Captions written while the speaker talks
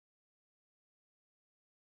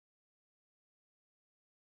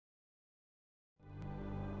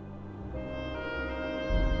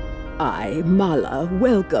I, Mala,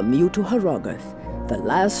 welcome you to Harrogath, the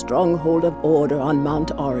last stronghold of order on Mount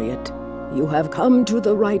Oriat. You have come to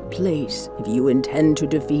the right place if you intend to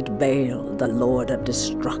defeat Baal, the Lord of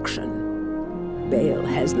Destruction. Baal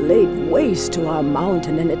has laid waste to our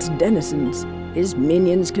mountain and its denizens. His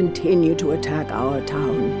minions continue to attack our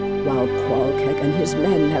town, while Qualkek and his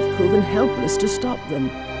men have proven helpless to stop them.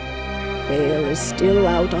 Baal is still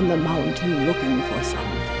out on the mountain looking for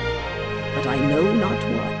something, but I know not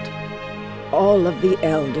what. All of the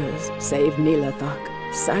elders, save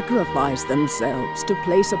Nilathak, sacrificed themselves to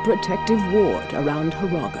place a protective ward around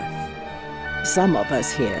Harrogath. Some of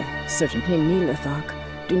us here, certainly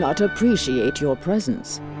Nilathak, do not appreciate your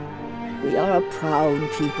presence. We are a proud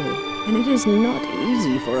people, and it is not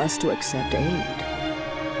easy for us to accept aid.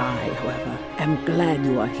 I, however, am glad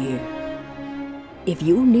you are here. If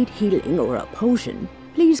you need healing or a potion,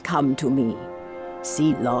 please come to me.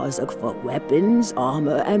 See Lorzuk for weapons,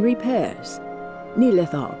 armor, and repairs.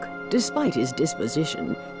 Nilathak, despite his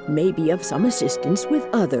disposition, may be of some assistance with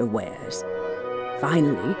other wares.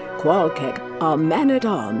 Finally, Qualkek, our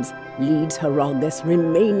man-at-arms, leads Harrogath's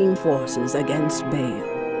remaining forces against Baal.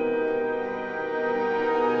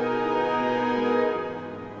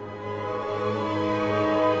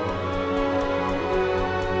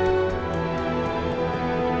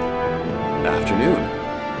 Afternoon.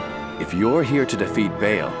 If you're here to defeat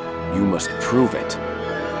Baal, you must prove it.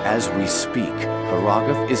 As we speak,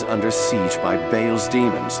 Harrogath is under siege by Baal's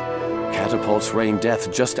demons. Catapults rain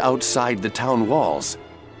death just outside the town walls.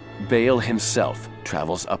 Baal himself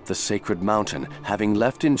travels up the sacred mountain, having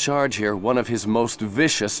left in charge here one of his most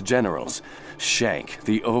vicious generals, Shank,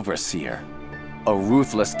 the Overseer. A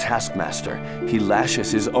ruthless taskmaster, he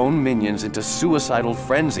lashes his own minions into suicidal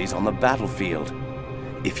frenzies on the battlefield.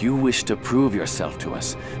 If you wish to prove yourself to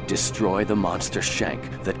us, destroy the monster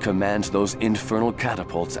Shank that commands those infernal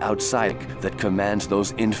catapults outside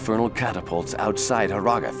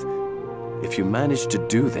Harrogath. If you manage to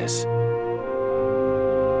do this,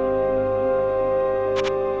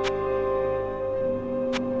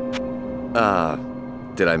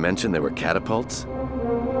 did I mention there were catapults?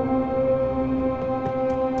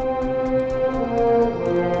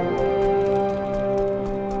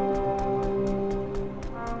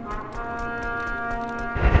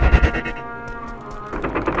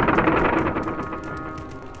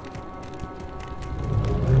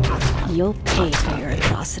 You'll pay for your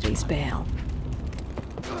atrocities, Baal.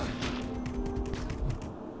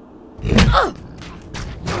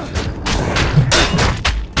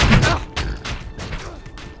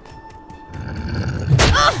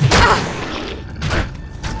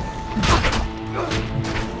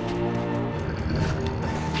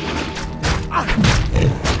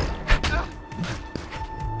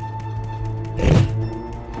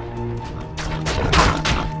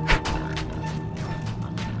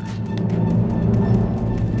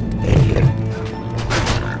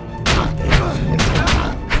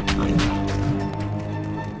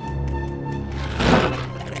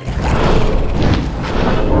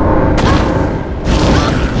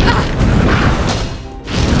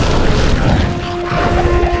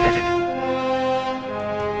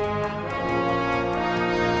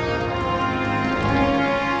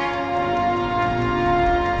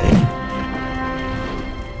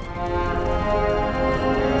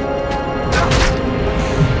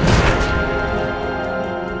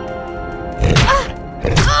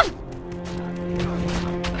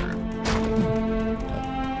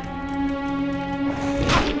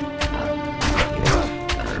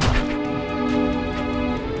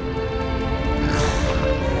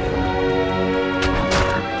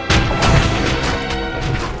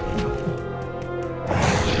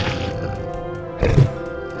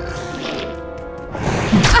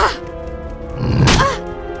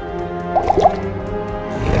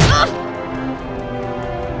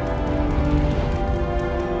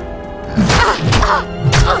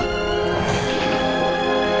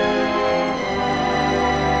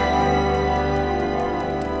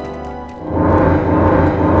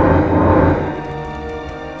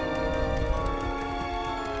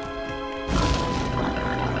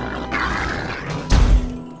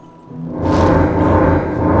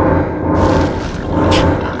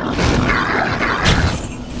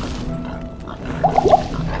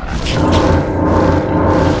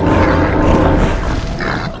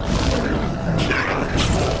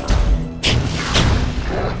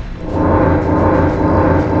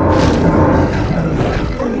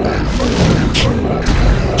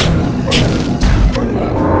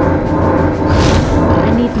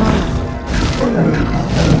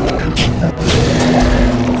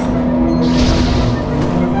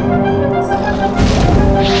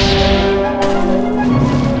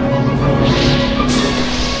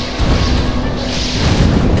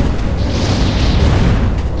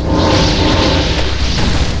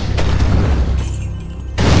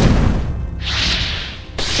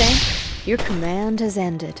 Your command has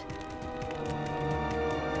ended.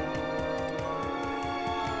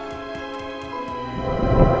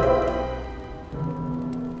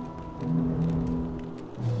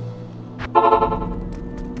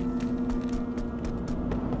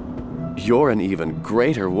 You're an even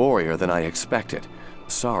greater warrior than I expected.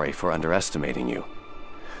 Sorry for underestimating you.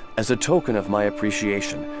 As a token of my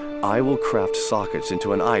appreciation, I will craft sockets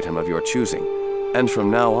into an item of your choosing, and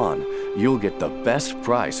from now on, you'll get the best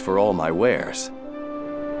price for all my wares.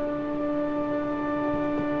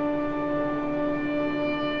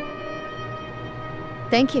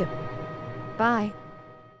 Thank you. Bye.